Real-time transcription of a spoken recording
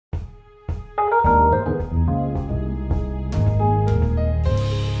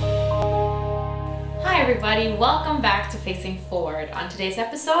everybody, welcome back to Facing Forward. On today's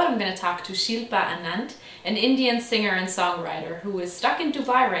episode, I'm going to talk to Shilpa Ananth, an Indian singer and songwriter who is stuck in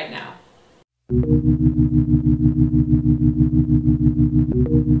Dubai right now.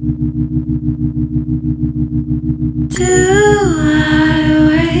 Do I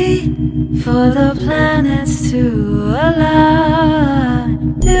wait for the planets to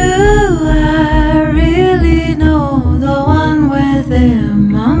align? Do I really know the one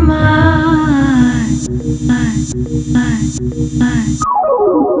within my mind?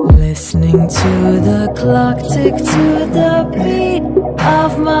 Listening to the clock tick to the beat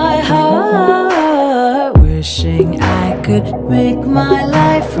of my heart, wishing I could make my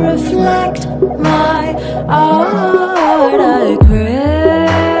life reflect my art. I crave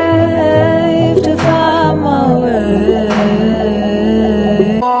to find my way.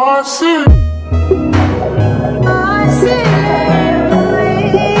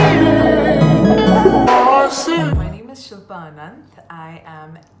 My name is Shilpa Ananth. I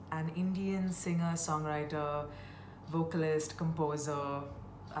am an Indian singer, songwriter, vocalist, composer,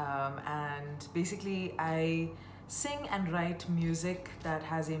 and basically I sing and write music that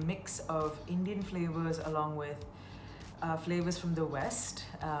has a mix of Indian flavors along with flavors from the West.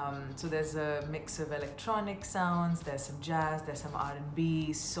 So there's a mix of electronic sounds, there's some jazz, there's some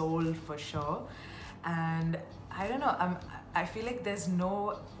R&B, soul for sure. And I don't know, I feel like there's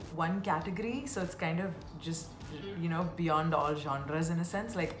no one category, so it's kind of just, you know, beyond all genres in a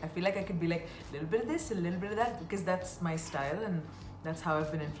sense. Like I feel like I could be like a little bit of this, a little bit of that, because that's my style and that's how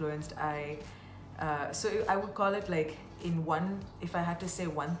I've been influenced. So I would call it like if I had to say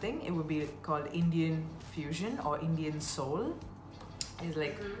one thing, it would be called Indian fusion or Indian soul. Is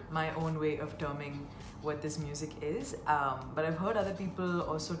like my own way of terming what this music is. But I've heard other people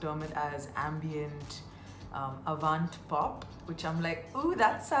also term it as ambient, avant pop, which I'm like, ooh,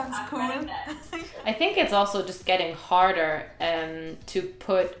 that sounds cool. I think it's also just getting harder to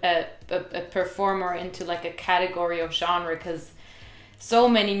put a performer into like a category of genre, because so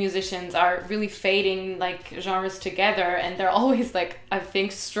many musicians are really fading like genres together, and they're always like, I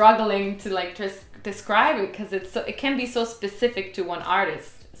think, struggling to like just describe it because it can be so specific to one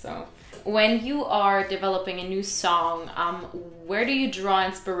artist. So when you are developing a new song, where do you draw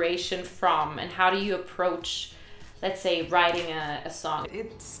inspiration from, and how do you approach, let's say, writing a song?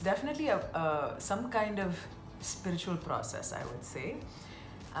 It's definitely some kind of spiritual process, I would say.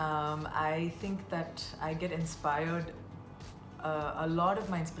 I think that I get inspired. A lot of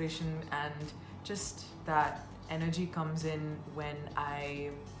my inspiration and just that energy comes in when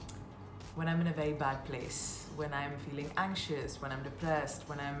I'm in a very bad place, when I'm feeling anxious, when I'm depressed,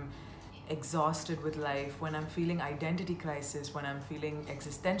 when I'm exhausted with life, when I'm feeling identity crisis, when I'm feeling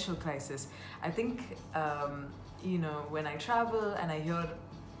existential crisis. I think, you know, when I travel and I hear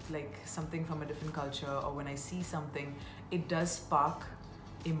like something from a different culture, or when I see something, it does spark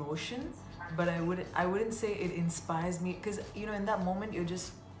emotion. But I wouldn't say it inspires me, because, you know, in that moment you're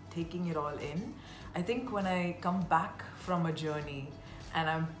just taking it all in. I think when I come back from a journey and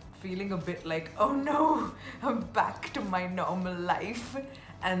I'm feeling a bit like, oh no, I'm back to my normal life,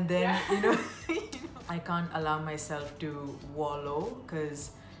 and then you know, I can't allow myself to wallow,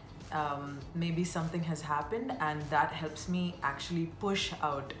 because maybe something has happened, and that helps me actually push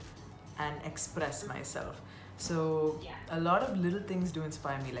out and express myself. So a lot of little things do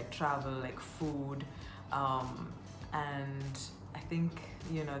inspire me, like travel, like food, and I think,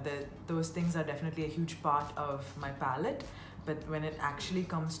 you know, that those things are definitely a huge part of my palette. But when it actually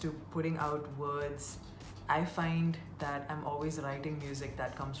comes to putting out words, I find that I'm always writing music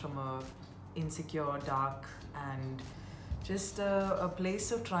that comes from a insecure, dark, and just a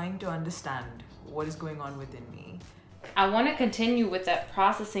place of trying to understand what is going on within me. I want to continue with that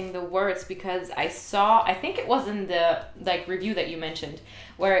processing the words, because I think it was in the like review that you mentioned,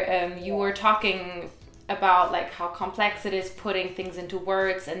 where you were talking about like how complex it is putting things into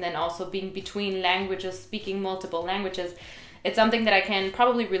words, and then also being between languages, speaking multiple languages. It's something that I can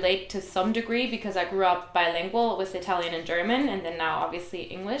probably relate to some degree, because I grew up bilingual with Italian and German, and then now obviously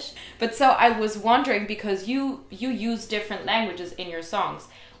English. But so I was wondering, because you use different languages in your songs,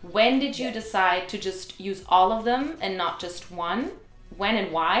 when did you decide to just use all of them and not just one? When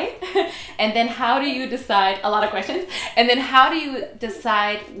and why? And then how do you decide, a lot of questions, and then how do you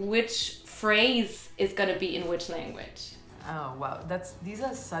decide which phrase is going to be in which language? Oh wow, these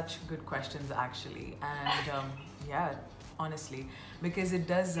are such good questions actually, and yeah, honestly, because it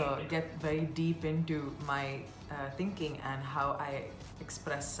does get very deep into my thinking and how I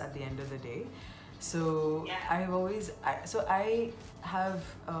express at the end of the day. So I have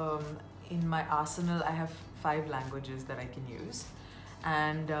in my arsenal, I have 5 languages that I can use,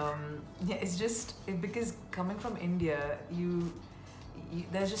 And yeah, it's just because coming from India,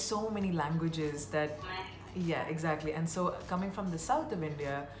 there's just so many languages that, yeah, exactly. And so coming from the south of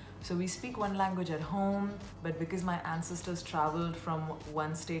India, so we speak one language at home, but because my ancestors traveled from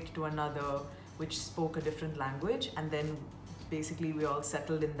one state to another, which spoke a different language, and then basically we all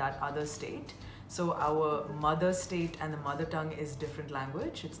settled in that other state. So our mother state and the mother tongue is different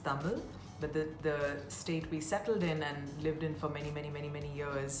language, it's Tamil, but the state we settled in and lived in for many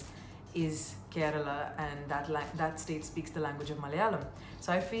years is Kerala, and that state speaks the language of Malayalam.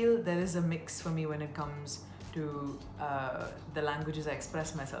 So I feel there is a mix for me when it comes to the languages I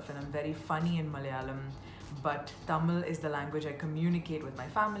express myself, and I'm very funny in Malayalam, but Tamil is the language I communicate with my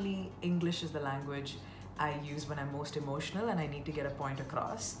family, English is the language I use when I'm most emotional and I need to get a point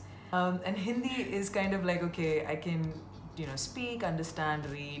across. And Hindi is kind of like, okay, I can, you know, speak, understand,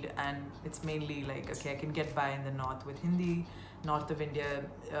 read, and it's mainly like, okay, I can get by in the north with Hindi. North of India,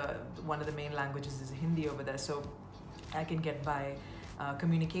 one of the main languages is Hindi over there, so I can get by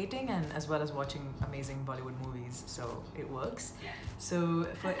communicating and as well as watching amazing Bollywood movies, so it works. So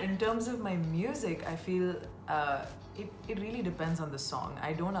in terms of my music, I feel it really depends on the song.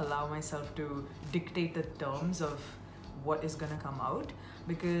 I don't allow myself to dictate the terms of what is gonna come out,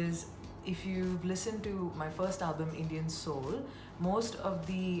 because if you've listened to my first album, Indian Soul, most of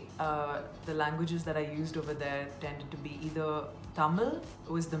the languages that I used over there tended to be either Tamil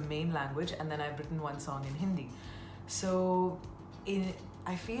was the main language, and then I've written one song in Hindi. So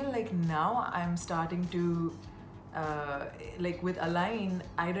I feel like now I'm starting to like with Align,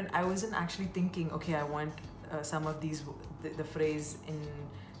 I wasn't actually thinking, okay, I want some of these the phrase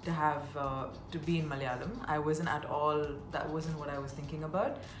to have to be in Malayalam. I wasn't at all, that wasn't what I was thinking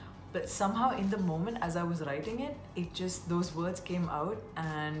about. But somehow in the moment as I was writing it just, those words came out,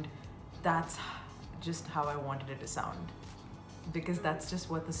 and that's just how I wanted it to sound, because that's just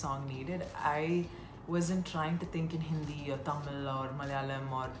what the song needed. I wasn't trying to think in Hindi or Tamil or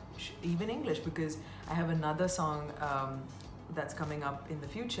Malayalam or even English, because I have another song that's coming up in the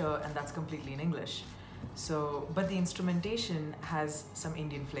future, and that's completely in English. So, but the instrumentation has some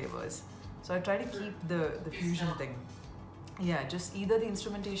Indian flavors. So I try to keep the fusion thing. Yeah, just either the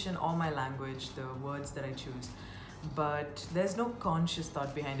instrumentation or my language, the words that I choose. But there's no conscious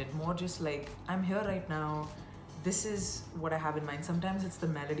thought behind it, more just like, I'm here right now, this is what I have in mind. Sometimes it's the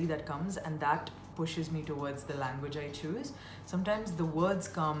melody that comes and that pushes me towards the language I choose. Sometimes the words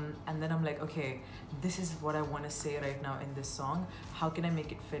come and then I'm like, okay, this is what I want to say right now in this song. How can I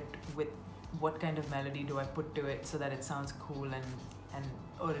make it fit with what kind of melody do I put to it so that it sounds cool and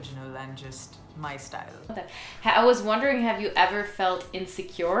original and just my style. I was wondering, have you ever felt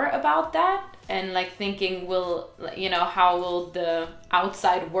insecure about that? And like thinking, how will the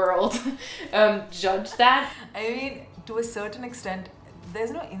outside world judge that? I mean, to a certain extent,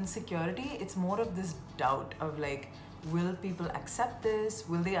 there's no insecurity. It's more of this doubt of like, will people accept this?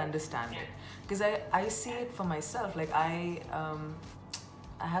 Will they understand it? Because I see it for myself. Like I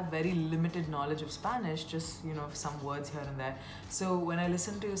have very limited knowledge of Spanish, just some words here and there. So when I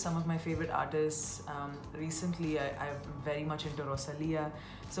listen to some of my favorite artists, recently I'm very much into Rosalia.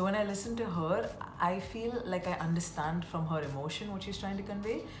 So when I listen to her, I feel like I understand from her emotion what she's trying to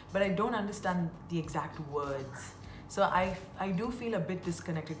convey, but I don't understand the exact words. So I do feel a bit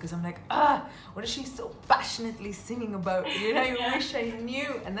disconnected, because I'm like, what is she so passionately singing about? I wish I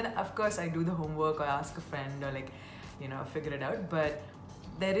knew. And then of course I do the homework or ask a friend or figure it out. But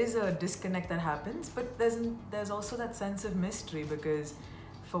there is a disconnect that happens, but there's also that sense of mystery, because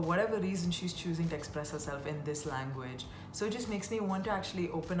for whatever reason she's choosing to express herself in this language. So it just makes me want to actually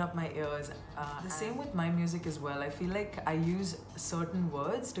open up my ears. The same with my music as well. I feel like I use certain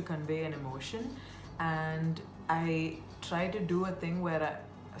words to convey an emotion, and I try to do a thing where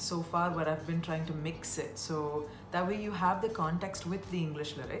so far I've been trying to mix it, so that way you have the context with the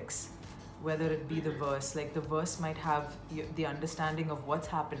English lyrics, whether it be the verse. Like the verse might have the understanding of what's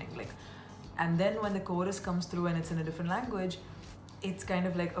happening, and then when the chorus comes through and it's in a different language, it's kind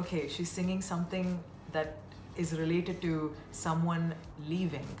of like, okay, she's singing something that is related to someone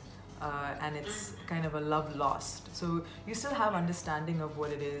leaving, and it's kind of a love lost. So you still have understanding of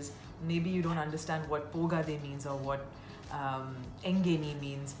what it is. Maybe you don't understand what Pogade means or what Engeni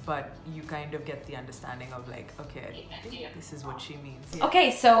means, but you kind of get the understanding of like, okay, I think this is what she means. Yeah. Okay,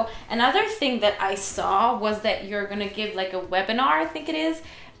 so another thing that I saw was that you're gonna give like a webinar, I think it is,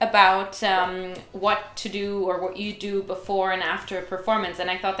 about what to do or what you do before and after a performance, and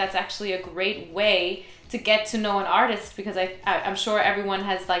I thought that's actually a great way to get to know an artist, because I'm sure everyone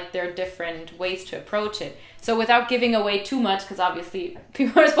has like their different ways to approach it. So without giving away too much, because obviously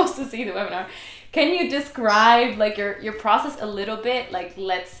people are supposed to see the webinar, Can you describe like your process a little bit? Like,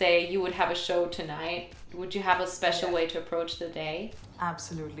 let's say you would have a show tonight. Would you have a special way to approach the day?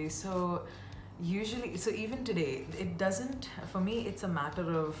 Absolutely. So usually, so even today, it doesn't, for me, it's a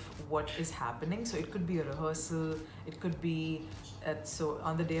matter of what is happening. So it could be a rehearsal, it could be, so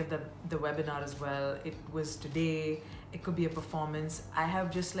on the day of the webinar as well, it was today, it could be a performance. I have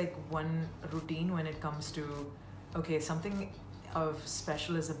just like one routine when it comes to, okay, something of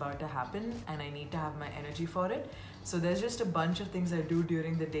special is about to happen and I need to have my energy for it. So there's just a bunch of things I do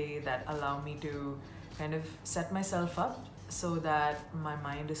during the day that allow me to kind of set myself up so that my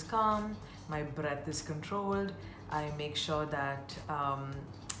mind is calm, my breath is controlled. I make sure that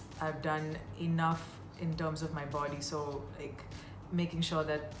I've done enough in terms of my body. So like making sure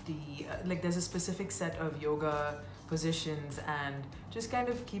that like there's a specific set of yoga positions and just kind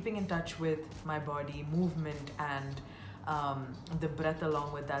of keeping in touch with my body, movement, and the breath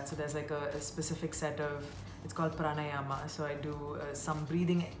along with that. So there's like a specific set of, it's called pranayama. So I do some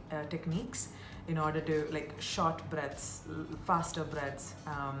breathing techniques in order to like short breaths, faster breaths,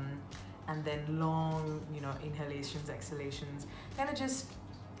 and then long, inhalations, exhalations, kind of just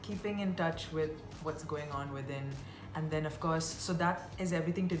keeping in touch with what's going on within. And then of course, so that is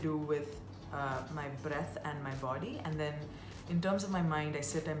everything to do with my breath and my body. And then in terms of my mind, I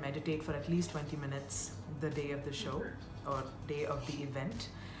sit and meditate for at least 20 minutes the day of the show or day of the event.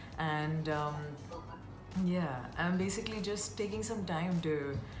 And yeah, I'm basically just taking some time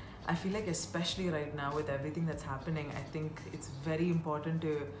to, I feel like especially right now with everything that's happening, I think it's very important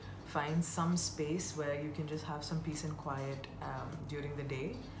to find some space where you can just have some peace and quiet during the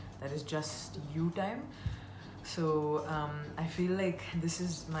day. That is just you time. So I feel like this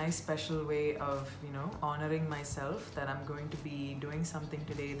is my special way of, honoring myself, that I'm going to be doing something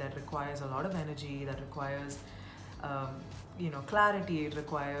today that requires a lot of energy, that requires, clarity. It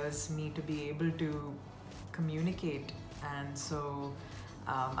requires me to be able to communicate. And so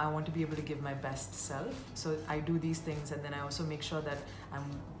I want to be able to give my best self. So I do these things, and then I also make sure that I'm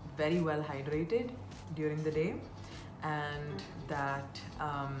very well hydrated during the day, and that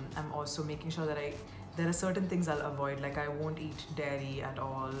I'm also making sure that there are certain things I'll avoid, like I won't eat dairy at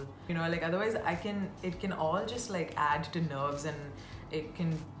all. Like otherwise it can all just like add to nerves, and it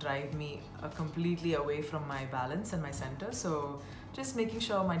can drive me completely away from my balance and my center. So just making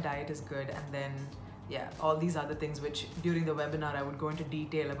sure my diet is good, and then yeah, all these other things, which during the webinar I would go into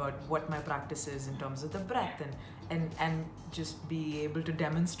detail about what my practice is in terms of the breath, and just be able to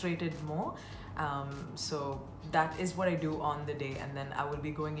demonstrate it more. So that is what I do on the day, and then I will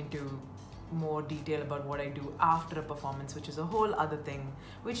be going into more detail about what I do after a performance, which is a whole other thing,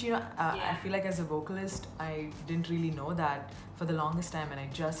 which I feel like as a vocalist I didn't really know that for the longest time, and I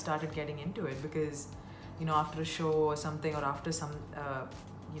just started getting into it because after a show or something, or after some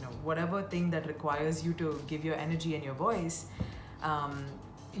whatever thing that requires you to give your energy and your voice,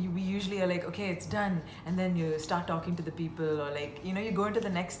 we usually are like, okay, it's done, and then you start talking to the people, or like you go into the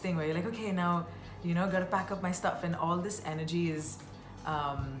next thing where you're like, okay, now gotta pack up my stuff, and all this energy is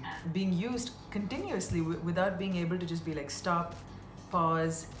being used continuously without being able to just be like, stop,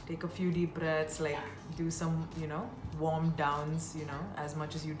 pause, take a few deep breaths, like do some warm downs, as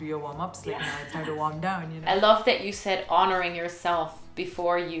much as you do your warm-ups, like now it's time to warm down. I love that you said honoring yourself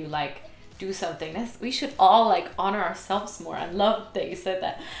before you like do something. We should all like honor ourselves more. I love that you said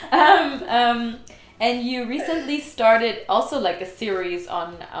that. And you recently started also like a series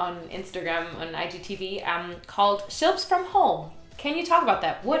on Instagram, on IGTV, called Shilps from Home. Can you talk about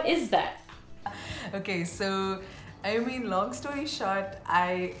that? What is that? Okay, so I mean, long story short,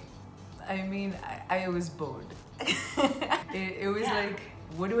 I was bored. It was like,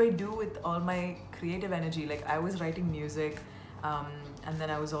 what do I do with all my creative energy? Like I was writing music, and then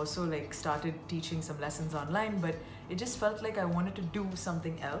I was also like started teaching some lessons online, but it just felt like I wanted to do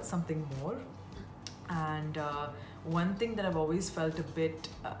something else, something more. And one thing that I've always felt a bit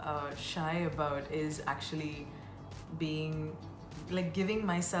shy about is actually giving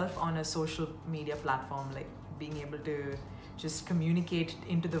myself on a social media platform, like being able to just communicate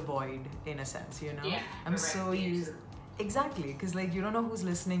into the void in a sense, Yeah, I'm so used, exactly, because like you don't know who's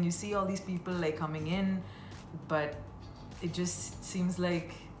listening. You see all these people like coming in, but it just seems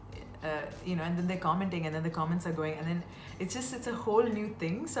like and then they're commenting, and then the comments are going, and then it's a whole new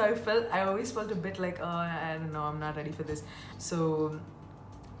thing. So I always felt a bit like, oh, I don't know, I'm not ready for this. So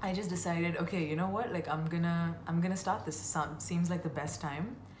I just decided, okay, you know what, like I'm gonna start this. Seems like the best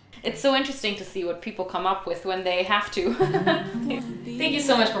time. It's so interesting to see what people come up with when they have to. Thank you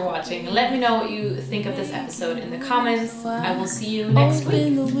so much for watching. Let me know what you think of this episode in the comments. I will see you next week. I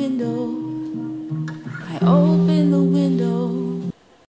open the window.